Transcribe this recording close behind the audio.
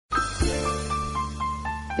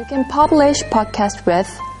You can publish podcast with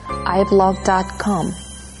iblog.com.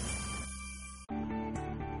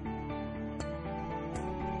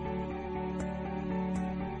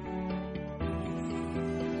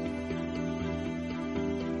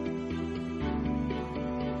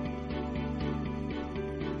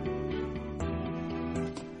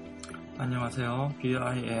 안녕하세요.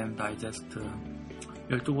 BIM 다이제스트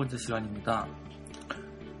 12번째 시간입니다.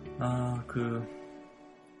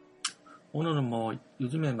 오늘은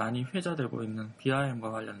요즘에 많이 회자되고 있는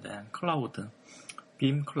BIM과 관련된 클라우드,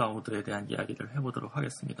 빔 클라우드에 대한 이야기를 해보도록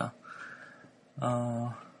하겠습니다.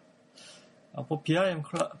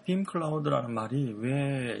 빔 클라우드라는 말이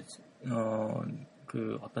왜,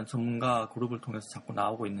 어떤 전문가 그룹을 통해서 자꾸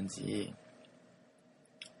나오고 있는지,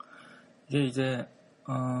 이게 이제,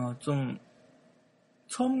 좀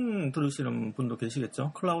처음 들으시는 분도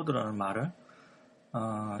계시겠죠? 클라우드라는 말을.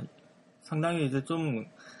 상당히 이제 좀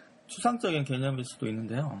추상적인 개념일 수도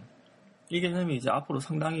있는데요. 이 개념이 이제 앞으로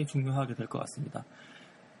상당히 중요하게 될 것 같습니다.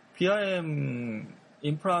 BIM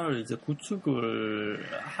인프라를 이제 구축을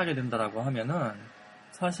하게 된다라고 하면은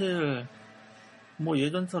사실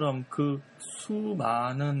예전처럼 그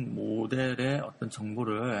수많은 모델의 어떤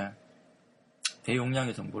정보를,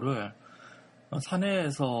 대용량의 정보를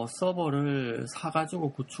사내에서 서버를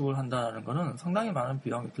사가지고 구축을 한다는 것은 상당히 많은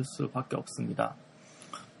비용이 들 수밖에 없습니다.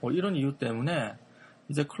 이런 이유 때문에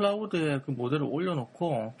이제 클라우드에 그 모델을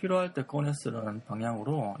올려놓고 필요할 때 꺼내 쓰는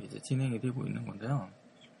방향으로 이제 진행이 되고 있는 건데요.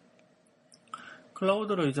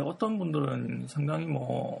 클라우드를 이제 어떤 분들은 상당히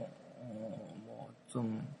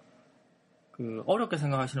어렵게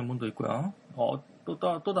생각하시는 분도 있고요.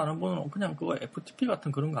 또 다른 분은 그냥 그거 FTP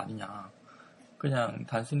같은 그런 거 아니냐. 그냥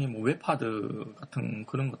단순히 웹하드 같은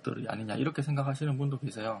그런 것들이 아니냐 이렇게 생각하시는 분도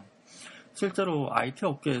계세요. 실제로 IT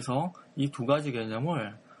업계에서 이 두 가지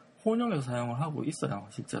개념을 혼용해서 사용을 하고 있어요.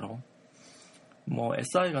 실제로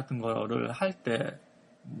SI 같은 거를 할 때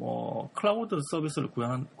클라우드 서비스를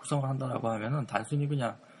구성을 한다라고 하면은 단순히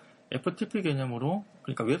그냥 FTP 개념으로,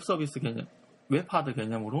 그러니까 웹 서비스 개념, 웹하드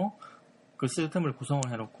개념으로 그 시스템을 구성을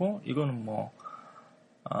해놓고 이거는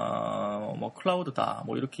클라우드다,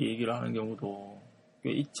 이렇게 얘기를 하는 경우도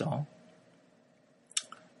꽤 있죠.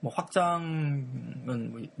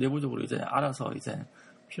 확장은 내부적으로 이제 알아서 이제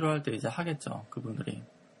필요할 때 이제 하겠죠, 그분들이.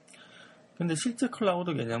 근데 실제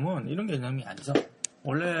클라우드 개념은 이런 개념이 아니죠.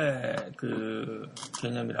 원래 그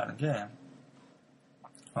개념이라는 게,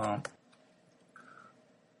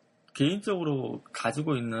 개인적으로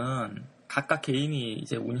가지고 있는 각각 개인이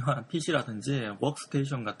이제 운영하는 PC라든지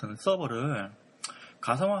워크스테이션 같은 서버를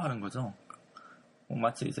가상화하는 거죠.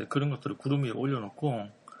 마치 이제 그런 것들을 구름 위에 올려놓고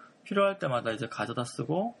필요할 때마다 이제 가져다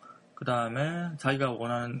쓰고, 그 다음에 자기가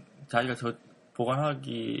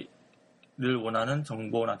보관하기를 원하는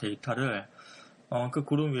정보나 데이터를 그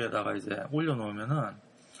구름 위에다가 이제 올려놓으면은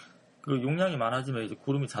그 용량이 많아지면 이제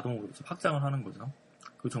구름이 자동으로 이제 확장을 하는 거죠.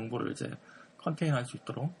 그 정보를 이제 컨테인할 수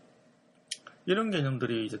있도록. 이런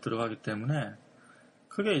개념들이 이제 들어가기 때문에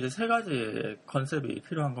크게 이제 세 가지 컨셉이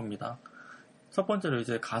필요한 겁니다. 첫 번째로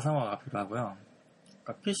이제 가상화가 필요하고요.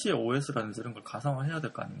 그러니까 PC의 OS라든지 이런 걸 가상화해야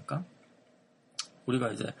될 거 아닙니까? 우리가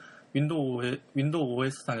이제 윈도우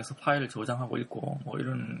OS 상에서 파일을 저장하고 읽고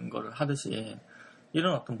이런 거를 하듯이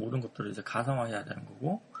이런 어떤 모든 것들을 이제 가상화해야 되는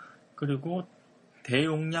거고, 그리고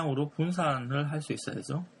대용량으로 분산을 할 수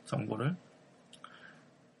있어야죠, 정보를.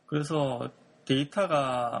 그래서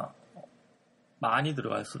데이터가 많이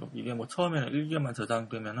들어갈수록, 이게 처음에는 1기가만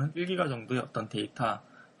저장되면은 1기가 정도의 어떤 데이터를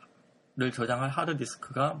저장할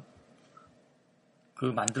하드디스크가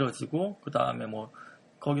만들어지고, 그 다음에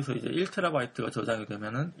거기서 이제 1TB가 저장이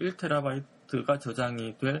되면은 1TB가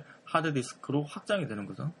저장이 될 하드디스크로 확장이 되는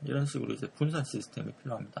거죠. 이런 식으로 이제 분산 시스템이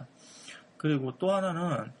필요합니다. 그리고 또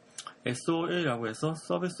하나는 SOA라고 해서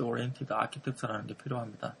서비스 오리엔티드 아키텍처라는 게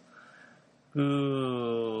필요합니다.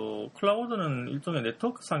 클라우드는 일종의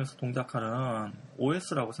네트워크상에서 동작하는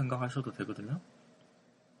OS라고 생각하셔도 되거든요.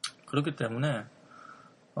 그렇기 때문에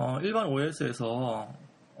일반 OS에서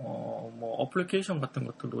어플리케이션 같은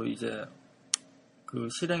것들도 이제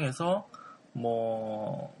실행해서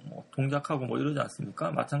동작하고 이러지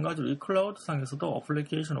않습니까? 마찬가지로 이 클라우드 상에서도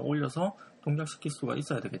어플리케이션을 올려서 동작시킬 수가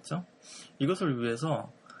있어야 되겠죠. 이것을 위해서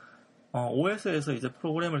OS에서 이제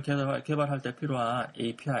프로그램을 개발할 때 필요한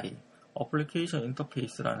API, 어플리케이션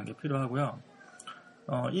인터페이스라는 게 필요하고요.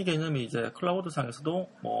 이 개념이 이제 클라우드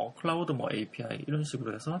상에서도 클라우드 API 이런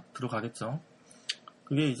식으로 해서 들어가겠죠.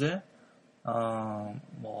 그게 이제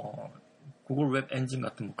구글 웹 엔진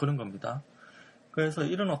같은 그런 겁니다. 그래서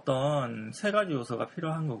이런 어떤 세 가지 요소가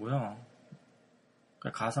필요한 거고요.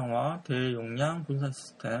 가상화, 대용량, 분산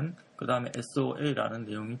시스템, 그 다음에 SOA라는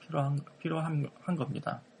내용이 필요한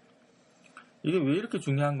겁니다. 이게 왜 이렇게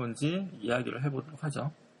중요한 건지 이야기를 해보도록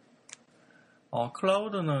하죠.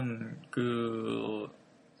 클라우드는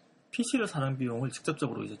PC를 사는 비용을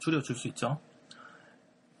직접적으로 이제 줄여줄 수 있죠.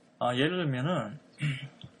 예를 들면은,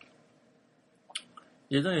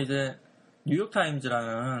 예전에 이제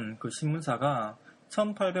뉴욕타임즈라는 그 신문사가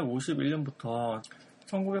 1851년부터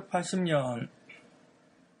 1980년까지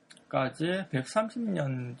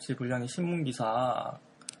 130년치 분량의 신문기사를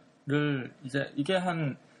이제 이게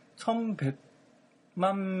한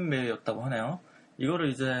 1100만 매였다고 하네요. 이거를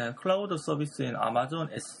이제 클라우드 서비스인 아마존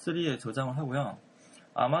S3에 저장을 하고요.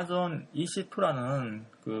 아마존 EC2라는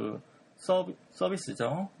그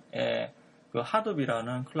서비스죠. 그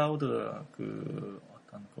하둡이라는 클라우드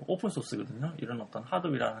어떤 오픈 소스거든요. 이런 어떤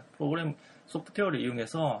하둡이라는 프로그램 소프트웨어를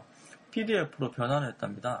이용해서 PDF로 변환을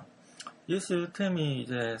했답니다. 이 시스템이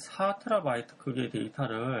이제 4TB 크기의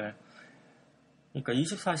데이터를 그러니까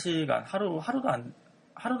 24시간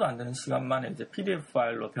하루도 안 되는 시간 만에 이제 PDF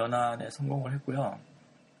파일로 변환에 성공을 했고요.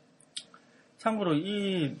 참고로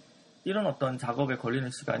이런 어떤 작업에 걸리는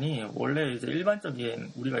시간이 원래 이제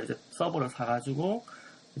일반적인 우리가 이제 서버를 사가지고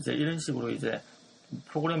이제 이런 식으로 이제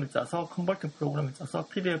프로그램을 짜서 컨버팅 프로그램을 짜서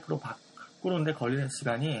PDF로 바꾸는데 걸리는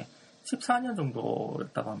시간이 14년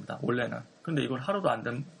정도였다고 합니다. 원래는. 근데 이걸 하루도 안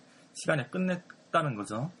된 시간에 끝냈다는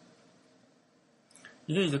거죠.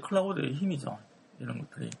 이게 이제 클라우드의 힘이죠. 이런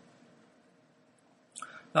것들이.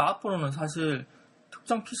 앞으로는 사실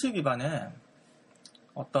특정 PC 기반의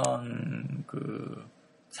어떤 그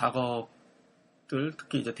작업들,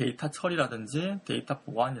 특히 이제 데이터 처리라든지 데이터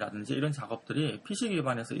보안이라든지 이런 작업들이 PC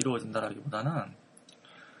기반에서 이루어진다라기보다는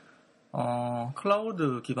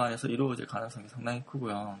클라우드 기반에서 이루어질 가능성이 상당히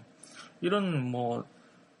크고요. 이런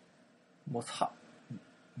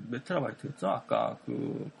몇 테라바이트였죠? 아까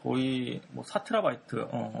거의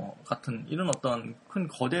 4테라바이트 같은 이런 어떤 큰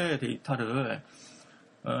거대 데이터를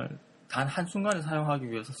단 한순간에 사용하기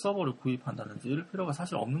위해서 서버를 구입한다든지 이럴 필요가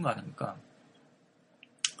사실 없는 거 아닙니까?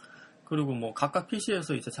 그리고 각각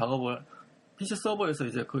PC에서 이제 PC 서버에서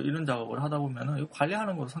이제 이런 작업을 하다 보면은 이거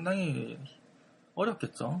관리하는 것도 상당히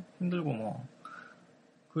어렵겠죠? 힘들고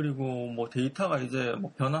그리고 데이터가 이제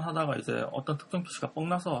변환하다가 이제 어떤 특정 PC가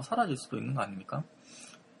뻥나서 사라질 수도 있는 거 아닙니까?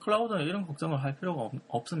 클라우드는 이런 걱정을 할 필요가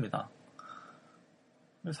없습니다.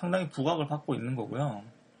 상당히 부각을 받고 있는 거고요.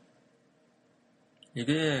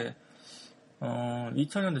 이게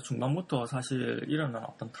 2000년대 중반부터 사실 일어난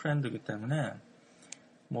어떤 트렌드이기 때문에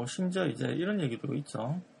심지어 이제 이런 얘기도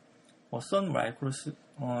있죠. 선 마이크로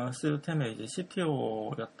시스템의 이제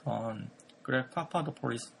CTO였던 그렉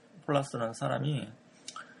파파도폴라스라는 사람이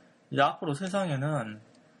이제 앞으로 세상에는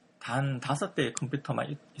단 5대의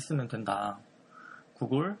컴퓨터만 있으면 된다.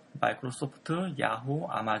 구글, 마이크로소프트, 야후,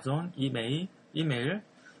 아마존, 이메일,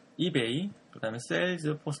 이베이, 그 다음에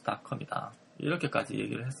세일즈포스닷컴이다. 이렇게까지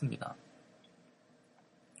얘기를 했습니다.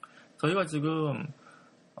 저희가 지금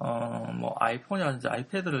아이폰이라든지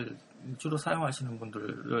아이패드를 주로 사용하시는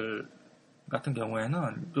분들 같은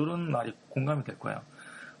경우에는 이런 말이 공감이 될 거예요.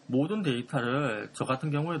 모든 데이터를 저 같은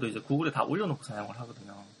경우에도 이제 구글에 다 올려놓고 사용을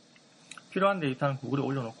하거든요. 필요한 데이터는 구글에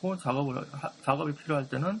올려놓고 작업이 필요할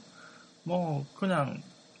때는 그냥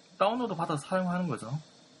다운로드 받아서 사용하는 거죠.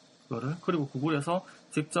 그거를. 그리고 구글에서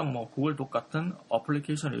직접 구글 독 같은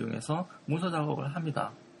어플리케이션을 이용해서 문서 작업을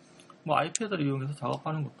합니다. 아이패드를 이용해서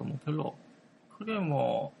작업하는 것도 별로 크게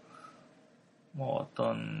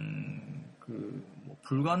어떤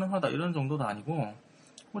불가능하다 이런 정도도 아니고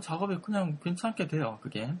작업이 그냥 괜찮게 돼요.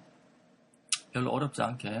 그게 별로 어렵지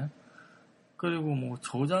않게. 그리고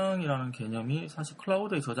저장이라는 개념이 사실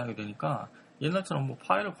클라우드에 저장이 되니까 옛날처럼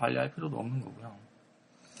파일을 관리할 필요도 없는 거고요.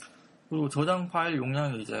 그리고 저장 파일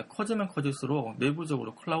용량이 이제 커지면 커질수록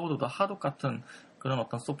내부적으로 클라우드도 하둡 같은 그런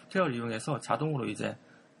어떤 소프트웨어를 이용해서 자동으로 이제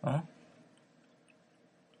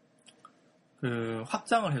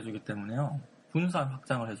확장을 해주기 때문에요. 분산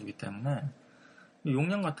확장을 해주기 때문에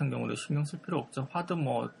용량 같은 경우도 신경 쓸 필요 없죠. 하드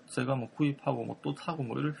제가 구입하고 또 사고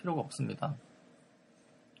이럴 필요가 없습니다.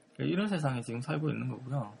 이런 세상에 지금 살고 있는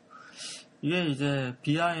거고요. 이게 이제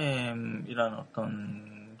BIM이라는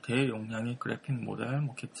어떤 대용량의 그래픽 모델,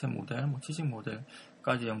 객체 모델, 지식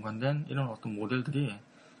모델까지 연관된 이런 어떤 모델들이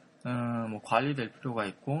관리될 필요가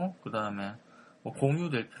있고 그 다음에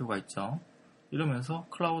공유될 필요가 있죠. 이러면서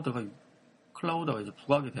클라우드가 이제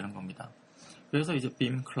부각이 되는 겁니다. 그래서 이제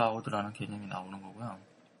빔 클라우드라는 개념이 나오는 거고요.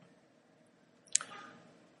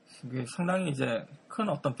 이게 상당히 이제 큰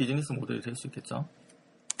어떤 비즈니스 모델이 될 수 있겠죠.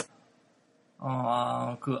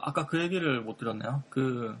 아까 그 얘기를 못 드렸네요.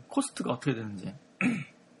 코스트가 어떻게 되는지.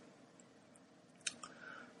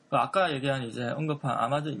 아까 얘기한 이제 언급한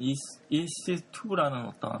아마존 EC2라는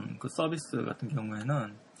어떤 그 서비스 같은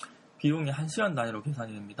경우에는 비용이 1시간 단위로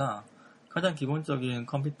계산이 됩니다. 가장 기본적인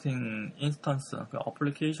컴퓨팅 인스턴스, 그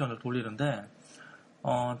어플리케이션을 돌리는데,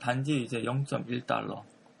 단지 이제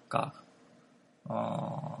 0.1달러가,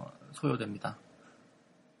 소요됩니다.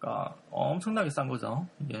 그러니까 엄청나게 싼 거죠,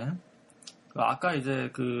 이게. 아까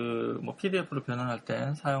이제 PDF로 변환할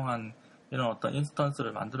때 사용한 이런 어떤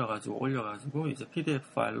인스턴스를 만들어가지고 올려가지고 이제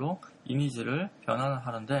PDF 파일로 이미지를 변환을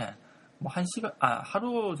하는데,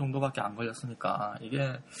 하루 정도밖에 안 걸렸으니까,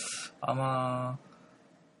 이게 아마,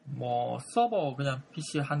 서버 그냥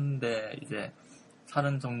PC 한 대 이제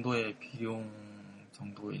사는 정도의 비용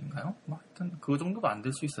정도인가요? 하여튼 그 정도가 안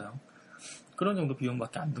될 수 있어요. 그런 정도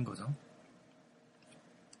비용밖에 안 든 거죠.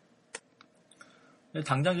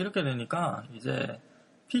 당장 이렇게 되니까 이제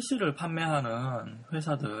PC를 판매하는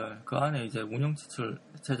회사들, 그 안에 이제 운영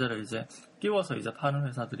체제를 이제 끼워서 이제 파는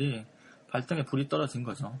회사들이 발등에 불이 떨어진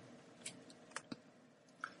거죠.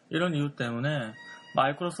 이런 이유 때문에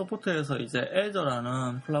마이크로소프트에서 이제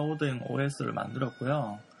애저라는 클라우드ing OS를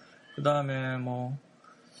만들었고요. 그 다음에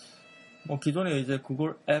기존에 이제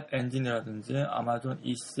구글 앱 엔진이라든지 아마존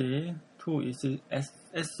EC2, EC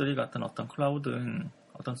S3 같은 어떤 클라우드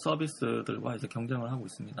어떤 서비스들과 이제 경쟁을 하고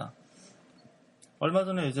있습니다. 얼마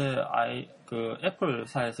전에 이제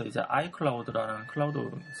애플사에서 이제 아이클라우드라는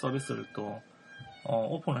클라우드 서비스를 또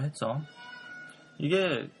오픈을 했죠.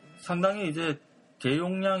 이게 상당히 이제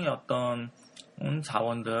대용량의 어떤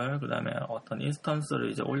자원들, 그 다음에 어떤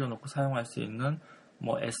인스턴스를 이제 올려놓고 사용할 수 있는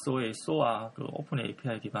SOA, SOA, 오픈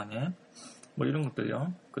API 기반의 이런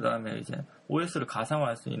것들요. 그 다음에 이제 OS를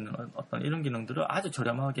가상화할 수 있는 어떤 이런 기능들을 아주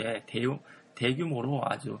저렴하게 대규모로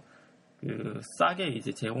아주 싸게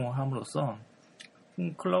이제 제공을 함으로써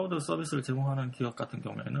클라우드 서비스를 제공하는 기업 같은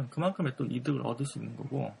경우에는 그만큼의 또 이득을 얻을 수 있는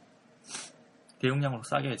거고, 대용량으로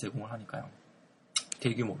싸게 제공을 하니까요.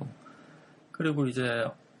 대규모로. 그리고 이제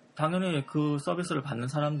당연히 그 서비스를 받는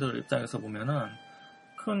사람들 입장에서 보면은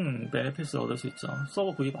큰 베네핏을 얻을 수 있죠.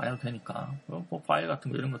 서버 구입 안 해도 되니까. 파일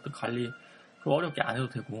같은 거 이런 것들 관리 어렵게 안 해도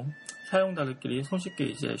되고, 사용자들끼리 손쉽게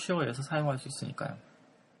이제 쉐어해서 사용할 수 있으니까요.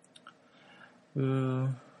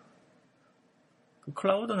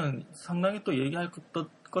 클라우드는 상당히 또 얘기할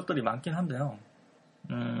것들이 많긴 한데요.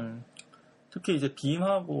 특히 이제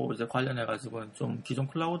빔하고 이제 관련해가지고 좀 기존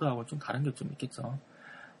클라우드하고 좀 다른 게 좀 있겠죠.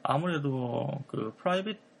 아무래도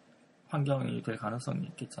프라이빗 환경이 될 가능성이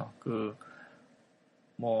있겠죠.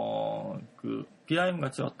 BIM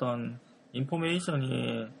같이 어떤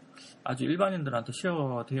인포메이션이 아주 일반인들한테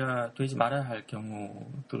되지 말아야 할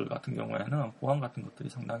경우들 같은 경우에는 보안 같은 것들이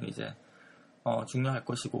상당히 이제 중요할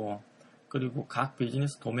것이고, 그리고 각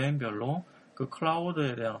비즈니스 도메인별로 그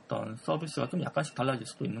클라우드에 대한 어떤 서비스가 좀 약간씩 달라질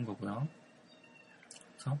수도 있는 거고요.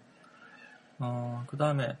 그렇죠? 그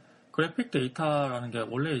다음에 그래픽 데이터라는 게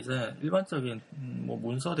원래 이제 일반적인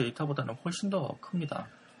문서 데이터보다는 훨씬 더 큽니다.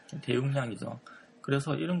 대용량이죠.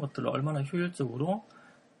 그래서 이런 것들을 얼마나 효율적으로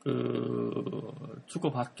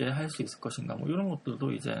주고받게 할 수 있을 것인가, 이런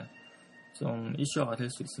것들도 이제 좀 이슈화가 될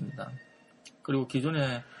수 있습니다. 그리고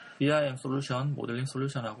기존의 BIM 솔루션, 모델링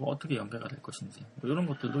솔루션하고 어떻게 연계가 될 것인지, 이런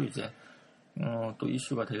것들도 이제 또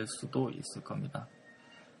이슈가 될 수도 있을 겁니다.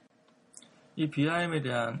 이 BIM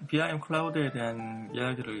클라우드에 대한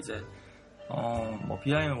이야기를 이제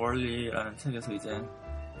BIM 원리라는 책에서 이제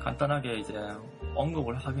간단하게 이제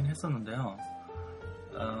언급을 하긴 했었는데요.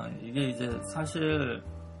 이게 이제 사실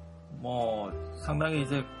상당히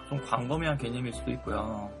이제 좀 광범위한 개념일 수도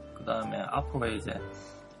있고요. 그 다음에 앞으로의 이제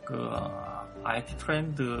IT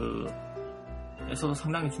트렌드에서도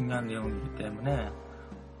상당히 중요한 내용이기 때문에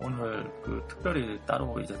오늘 특별히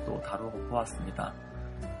따로 이제 또 다루고 보았습니다.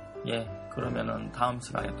 예, 그러면은 다음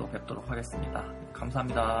시간에 또 뵙도록 하겠습니다.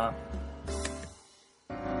 감사합니다.